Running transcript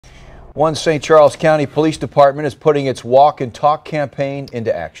One St. Charles County Police Department is putting its Walk and Talk campaign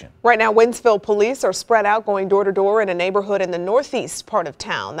into action. Right now, Wentzville police are spread out going door to door in a neighborhood in the northeast part of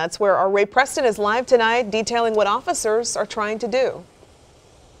town. That's where our Ray Preston is live tonight, detailing what officers are trying to do.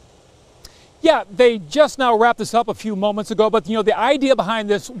 Yeah, they just now wrapped this up a few moments ago, but the idea behind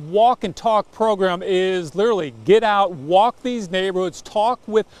this Walk and Talk program is literally get out, walk these neighborhoods, talk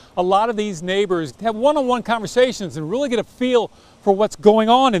with a lot of these neighbors, have one-on-one conversations and really get a feel for what's going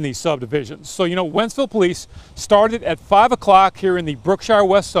on in these subdivisions. So, Wentzville police started at 5 o'clock here in the Brookshire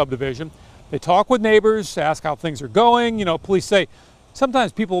West subdivision. They talk with neighbors, ask how things are going. Police say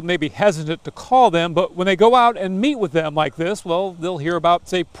sometimes people may be hesitant to call them, but when they go out and meet with them like this, well, they'll hear about,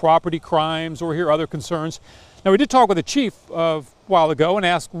 say, property crimes or hear other concerns. Now, we did talk with the chief a while ago and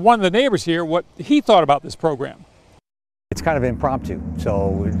asked one of the neighbors here what he thought about this program. It's kind of impromptu,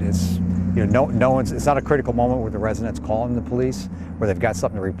 so it's it's not a critical moment where the residents calling the police where they've got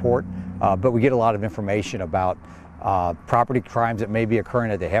something to report, but we get a lot of information about property crimes that may be occurring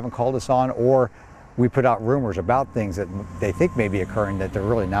that they haven't called us on, or we put out rumors about things that they think may be occurring that they're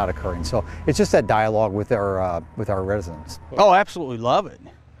really not occurring. So it's just that dialogue with our residents. Oh, absolutely love it.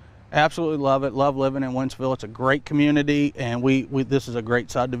 Absolutely love it. Love living in Wentzville. It's a great community, and this is a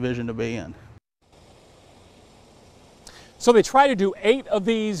great subdivision to be in. So they try to do 8 of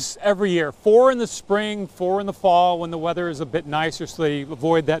these every year, 4 in the spring, 4 in the fall when the weather is a bit nicer, so they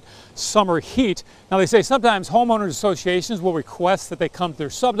avoid that summer heat. Now they say sometimes homeowners associations will request that they come to their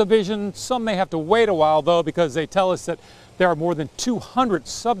subdivision. Some may have to wait a while though, because they tell us that there are more than 200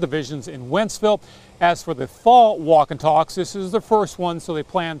 subdivisions in Wentzville. As for the fall walk and talks, this is the first one, so they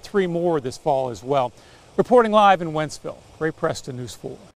plan 3 more this fall as well. Reporting live in Wentzville, Ray Preston, News 4.